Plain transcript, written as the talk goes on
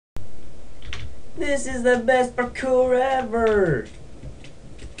This is the best parkour ever!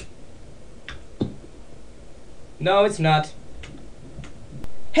 No, it's not.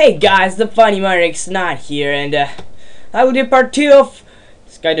 Hey guys, the funny Marik's not here, and I will do part 2 of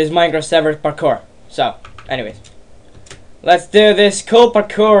SkyDoesMinecraft server parkour. So, anyways, let's do this cool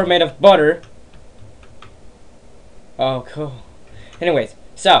parkour made of butter. Oh, cool. Anyways,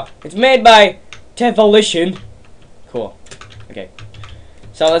 so it's made by Tevalution. Cool. Okay.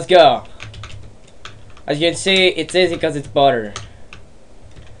 So let's go. As you can see, it's easy because it's butter.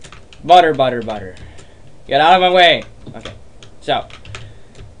 Butter, butter, butter. Get out of my way. Okay. So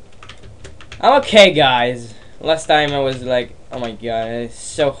I'm okay, guys. Last time I was like, oh my god, it's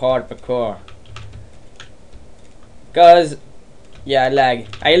so hard parkour. Cause, yeah, I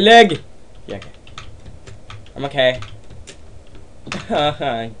lag. Yeah, okay. I'm okay.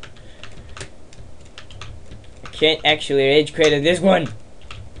 I can't actually rage quit in this one.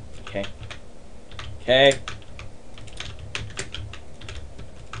 Okay. Okay.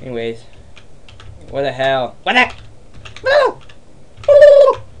 Anyways. What the hell? What the? No!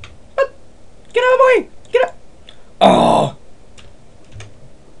 Get out of my way! Get up! Oh!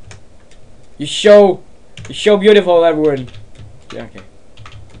 You're so beautiful, everyone. Yeah, okay.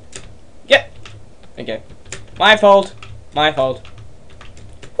 Get! Okay. My fault. My fault.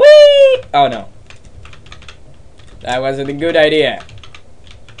 Whee! Oh no. That wasn't a good idea.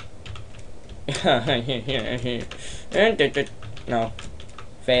 No.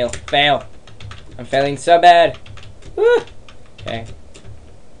 Fail. Fail. I'm failing so bad. Woo. Okay.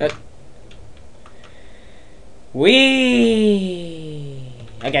 Wee.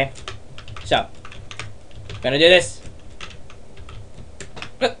 Okay. So, gonna do this.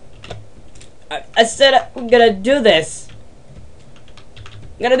 I said I'm gonna do this.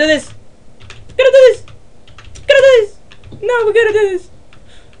 I'm gonna do this. Gonna do this. Gonna do this. No, we're gonna do this.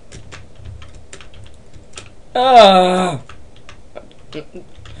 Oh.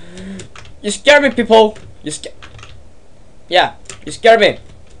 You scare me, people. You scare. Yeah, you scare me.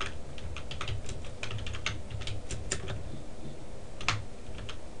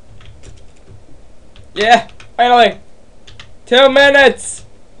 Yeah, finally. 2 minutes.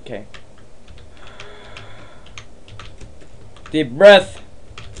 Okay. Deep breath.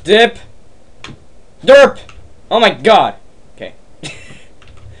 Dip. Derp. Oh my god. Okay.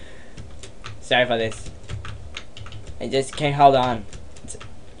 Sorry for this. I just can't hold on.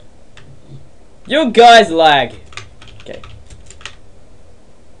 You guys lag. Okay.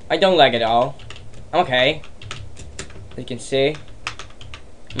 I don't lag at all. I'm okay. As you can see,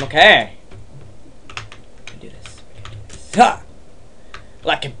 I'm okay. I can do this. I can do this. Ha!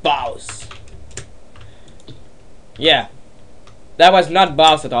 Like a boss. Yeah. That was not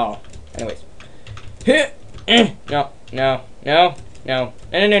boss at all. Anyways. No, no, no, no, no,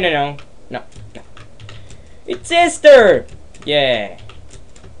 no, no, no, no, no, no. It's sister. Yeah.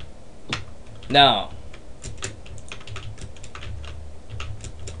 No.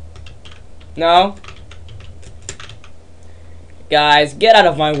 No. Guys, get out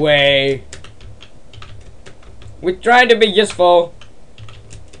of my way. We're trying to be useful.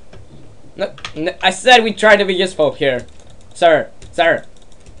 No, no, I said we try to be useful here. Sir, sir.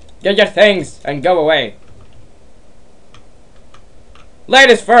 Get your things and go away.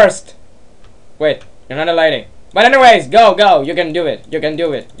 Ladies first. Wait, you're not a lady. But anyways, go, go. You can do it. You can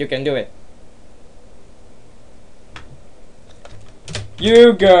do it. You can do it.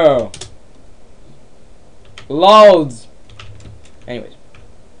 You go. Loads. Anyways.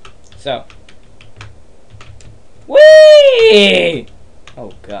 So. Whee!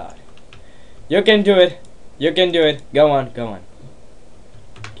 Oh god. You can do it. You can do it. Go on, go on.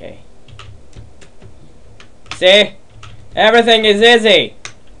 Okay. See? Everything is easy.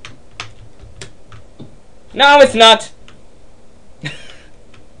 No, it's not.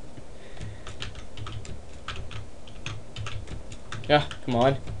 Yeah, come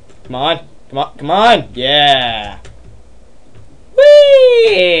on. Come on. Come on. Come on. Yeah.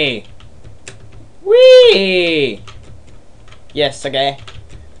 Whee! Whee! Yes, okay.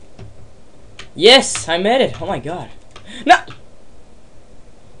 Yes, I made it. Oh my god. No!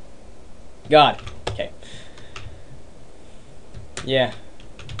 God. Okay. Yeah.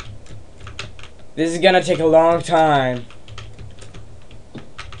 This is gonna take a long time.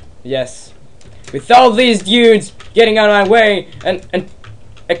 Yes. With all these dudes getting out of my way and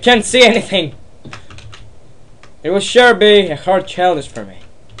I can't see anything. It will sure be a hard challenge for me.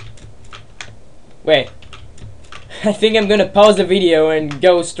 Wait. I think I'm gonna pause the video and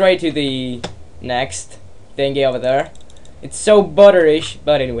go straight to the next thingy over there. It's so butterish,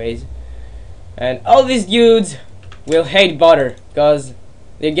 but anyways. And all these dudes will hate butter, cause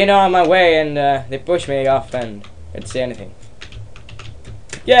They get out of my way and they push me off and can't see anything.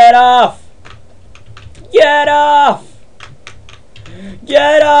 Get off! Get off!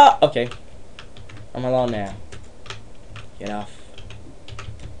 Get off! Okay. I'm alone now. Get off.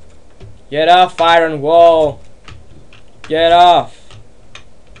 Get off, iron wall! Get off!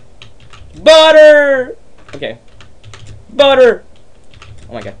 Butter! Okay. Butter!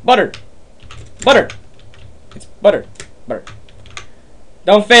 Oh my god. Butter! Butter! It's butter. Butter.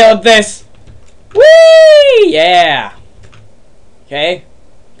 Don't fail at this! Whee! Yeah! Okay.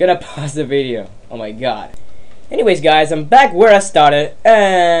 Gonna pause the video. Oh my god. Anyways, guys, I'm back where I started.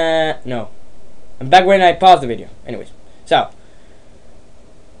 No. I'm back when I paused the video. Anyways. So.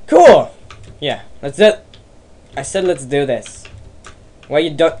 Cool! Yeah, that's it. I said let's do this. Why you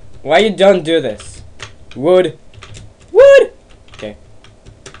don't do this? Wood. Wood! Okay.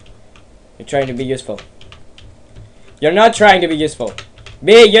 You're trying to be useful. You're not trying to be useful.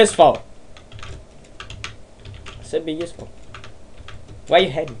 Be useful. I said be useful. Why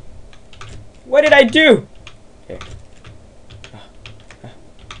you hate me? What did I do? Okay.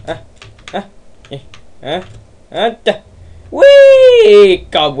 Whee!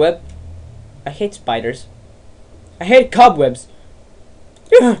 Cobweb. I hate spiders. I hate cobwebs.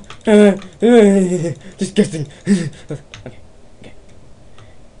 Disgusting. Okay. Okay.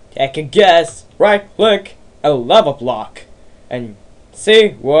 Take a guess. Right click a lava block and see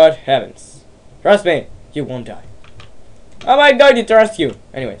what happens. Trust me, you won't die. How am I going to trust you?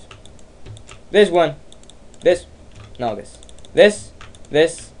 Anyways. This one. This. No, this. This.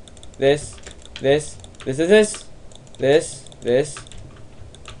 This. This. This. This is this. This. This.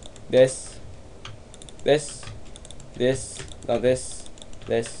 This. This. This. No, this.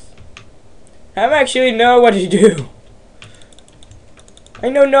 This. I don't actually know what to do. I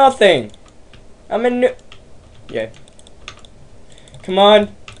know nothing. I'm a new. Yeah. Come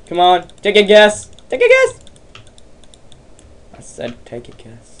on. Come on. Take a guess. Take a guess. I said take a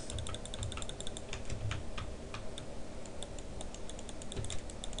guess.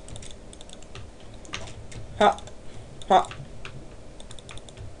 Ha. Ha.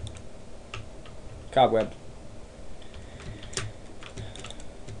 Cobweb.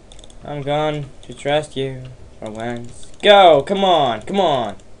 I'm going to trust you for once. Go! Come on! Come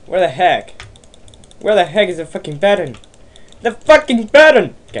on! Where the heck? Where the heck is the fucking button? The fucking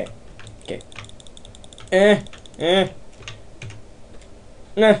button! Okay. Okay.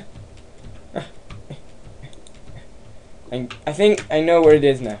 Nah. I think I know where it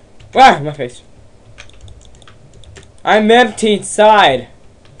is now. Ah! My face. I'm empty inside.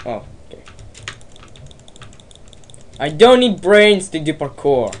 Oh, okay. I don't need brains to do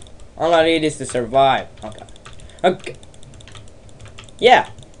parkour. All I need is to survive. Okay. Okay. Yeah.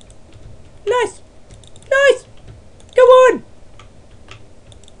 Nice. Nice. Come on.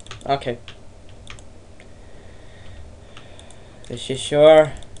 Okay. This is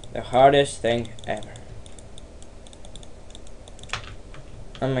sure the hardest thing ever.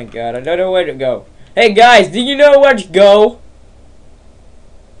 Oh my god, I don't know where to go. Hey guys, do you know where to go?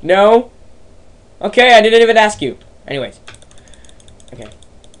 No? Okay, I didn't even ask you. Anyways. Okay.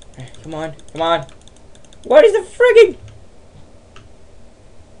 Come on, come on. What is the friggin'?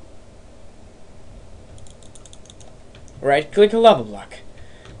 Right click a lava block.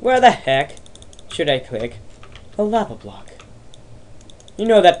 Where the heck should I click a lava block? You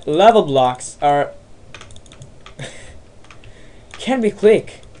know that lava blocks are can be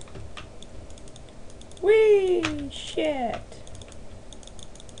click. Whee shit.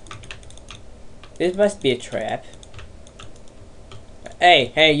 This must be a trap.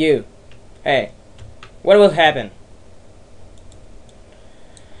 Hey, hey you. Hey. What will happen?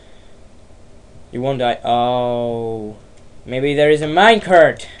 You won't die. Oh. Maybe there is a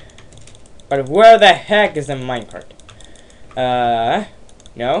minecart. But where the heck is a minecart?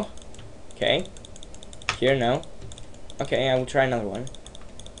 No. Okay. Here, no. Okay, I will try another one.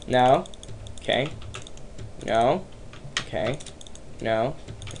 No. Okay. No. Okay. No.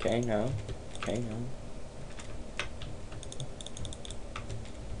 Okay, no. Okay, no.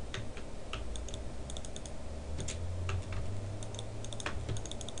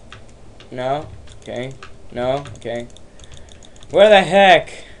 No. Okay. No. Okay. Where the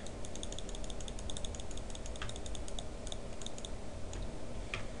heck?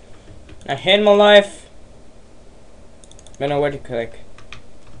 I hate my life. Don't know where to click.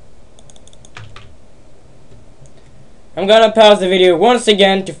 I'm gonna pause the video once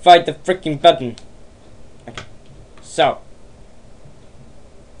again to fight the freaking button. Okay. So.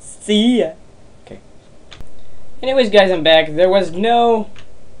 See ya. Okay. Anyways, guys, I'm back. There was no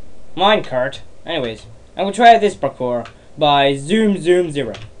minecart. Anyways, I will try this parkour. by zoom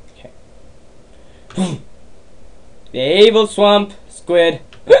 0. Okay. The evil swamp squid.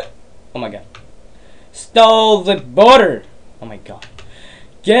 Oh my god. Stole the butter. Oh my god.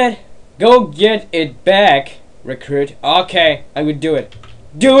 Go get it back, recruit. Okay, I will do it.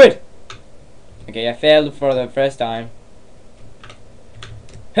 Do it! Okay, I failed for the first time.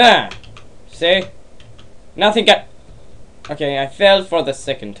 Huh. See? Nothing got... Okay, I failed for the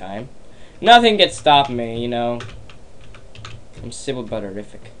second time. Nothing can stop me, you know. I'm civil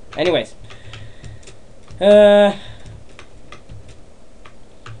butterific. Anyways.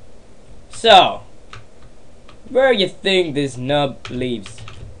 So. Where you think this nub lives?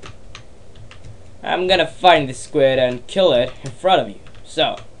 I'm gonna find this squid and kill it in front of you.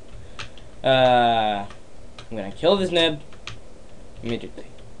 So. I'm gonna kill this nub immediately.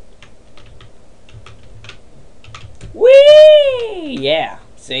 Whee! Yeah,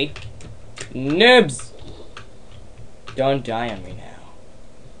 see? Noobs! Don't die on me now.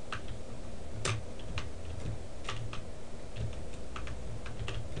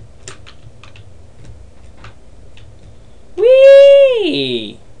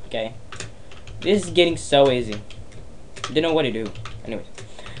 Whee! Okay. This is getting so easy. I don't know what to do. Anyways.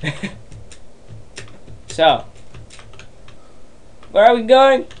 So. Where are we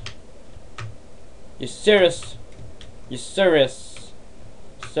going? You serious? You serious?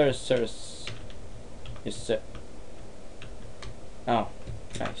 Serious. You ser- Oh,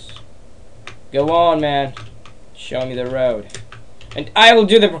 nice. Go on, man. Show me the road. And I will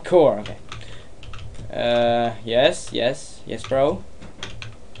do the parkour. Okay. Yes, bro.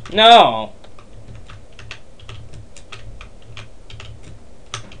 No!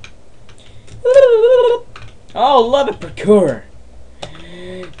 Oh, love it, parkour.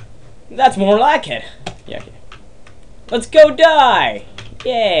 That's more like it. Yeah, okay. Let's go die!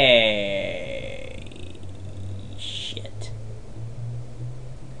 Yay! Shit.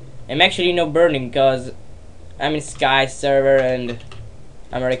 I'm actually no burning because I'm in Sky server and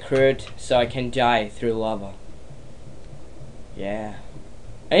I'm a recruit, so I can die through lava. Yeah.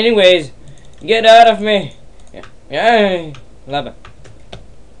 Anyways, get out of me! Yeah, lava.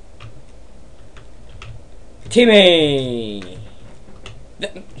 Timmy!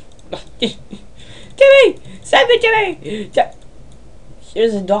 Timmy! Save me, Timmy!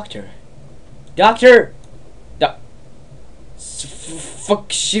 Here's a doctor. Doctor!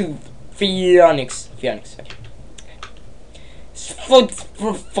 Fuck you. Phoenix. Okay.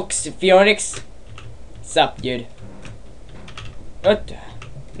 Fuck Phoenix. What's up, dude? What the?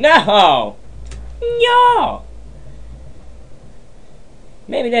 No! No!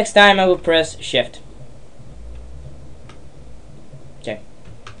 Maybe next time I will press shift. Okay.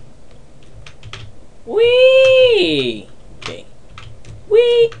 Whee! Okay.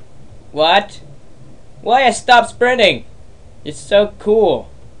 Whee! What? Why I stopped sprinting? It's so cool.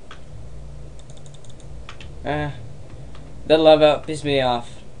 That lava pisses me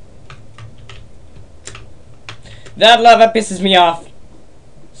off. That lava pisses me off.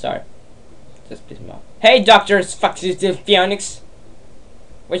 Sorry. Just pisses me off. Hey, doctors, fuck you, Phoenix.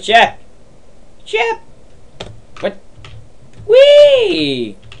 What's up? What?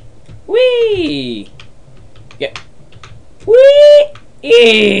 Whee! Whee! Yeah.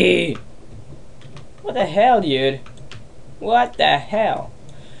 Whee! What the hell, dude? What the hell?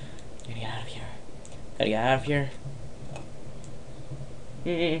 Gotta get out of here. Gotta get out of here.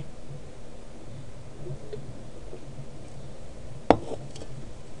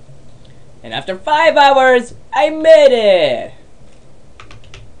 And after 5 hours, I made it!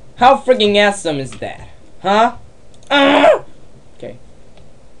 How freaking awesome is that? Huh? Okay.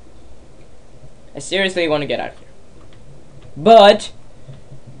 I seriously want to get out of here. But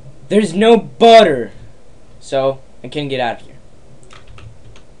there's no butter. So I can't get out of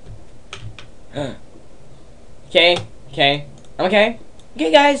here. Okay. I'm okay.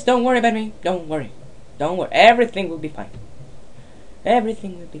 Okay, guys, don't worry about me. Don't worry. Everything will be fine.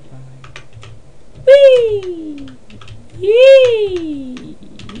 Everything will be fine. Whee! Yee!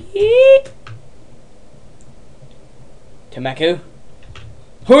 Yee! Tamaku,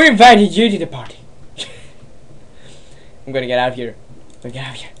 who invited you to the party? I'm gonna get out of here. Get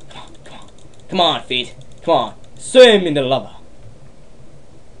out of here. Come on, feet. Come on. Swim in the lava.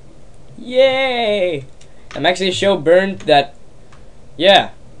 Yay! I'm actually so burned that,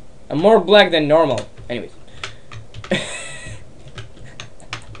 yeah, I'm more black than normal. Anyways.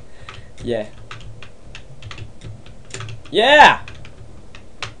 Yeah. Yeah!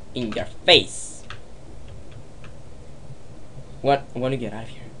 In your face. What? I want to get out of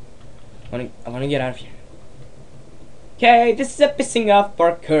here. I want to get out of here. Okay, this is a pissing off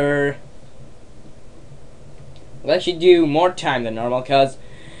Parkour. We'll actually do more time than normal, cause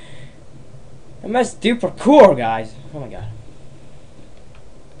I must do parkour, guys. Oh my god.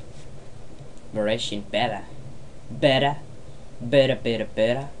 Variation better. Better. Better, better,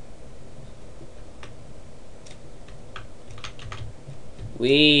 better.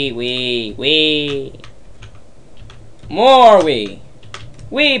 We. More we.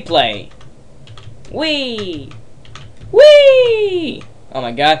 We play. We. Oh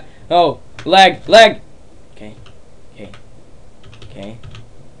my god. Oh, leg.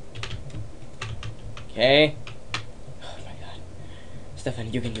 Okay. Oh my god.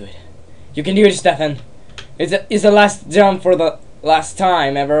 Stefan, you can do it. You can do it, Stefan. It's the last jump for the last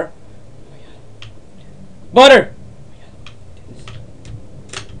time ever. Oh my god. Butter!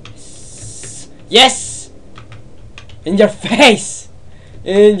 Yes! In your face!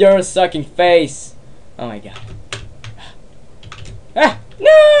 In your sucking face! Oh my god. Ah!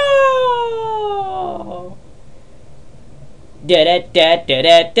 No!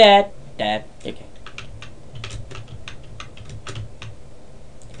 Okay.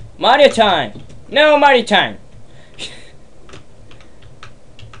 Mario time! No Mario time!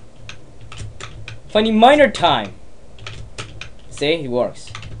 Funny minor time! See, it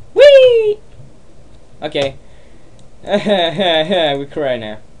works. Whee! Okay. We cry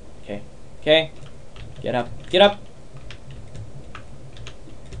now. Okay. Get up.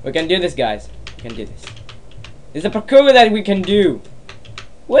 We can do this, guys. We can do this. It's a parkour that we can do.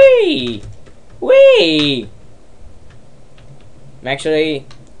 Whee! I'm actually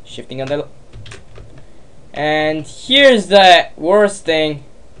shifting on the... And here's the worst thing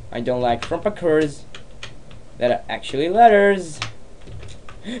I don't like from parkours. That are actually letters.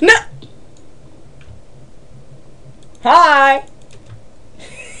 No! Hi!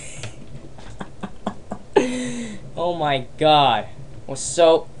 Oh my god. Was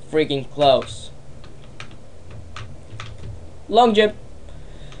so freaking close. Long jump.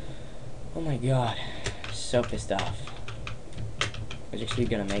 Oh my god. So pissed off. I was actually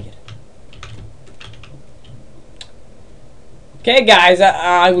gonna make it. Okay guys,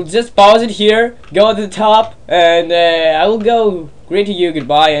 I will just pause it here, go to the top, and I will go greet you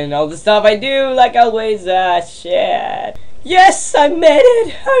goodbye and all the stuff I do, like always. Shit. Yes, I made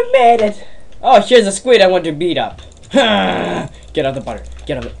it. Oh, here's a squid I want to beat up. Get off the butter.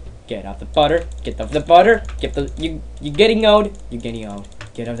 Get off the butter. You getting out. Get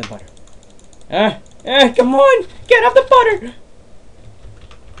off the butter. Come on. Get off the butter.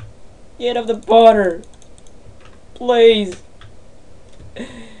 Get off the butter. Please.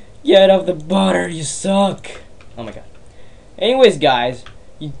 Get off the butter, you suck. Oh my god. Anyways, guys,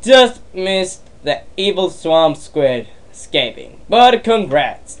 you just missed the evil swamp squid escaping. But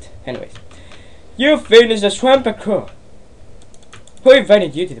congrats. Anyways, you finished the swamp parkour. Who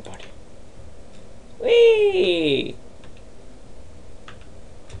invited you to the party? Whee!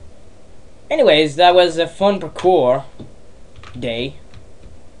 Anyways, that was a fun parkour day.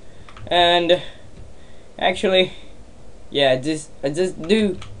 And actually, yeah, I just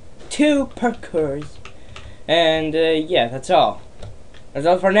do 2 parkours. And yeah, that's all. That's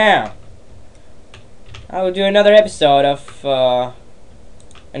all for now. I will do another episode of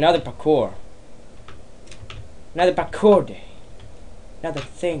another parkour. Another parkour day. Another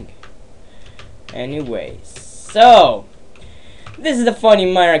thing. Anyways, so this is the funny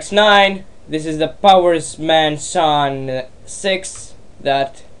Myrex 9. This is the Powers Man Son 6.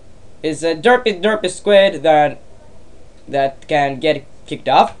 That is a derpy squid that can get kicked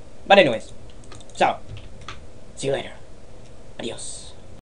off. But anyways, so see you later. Adios.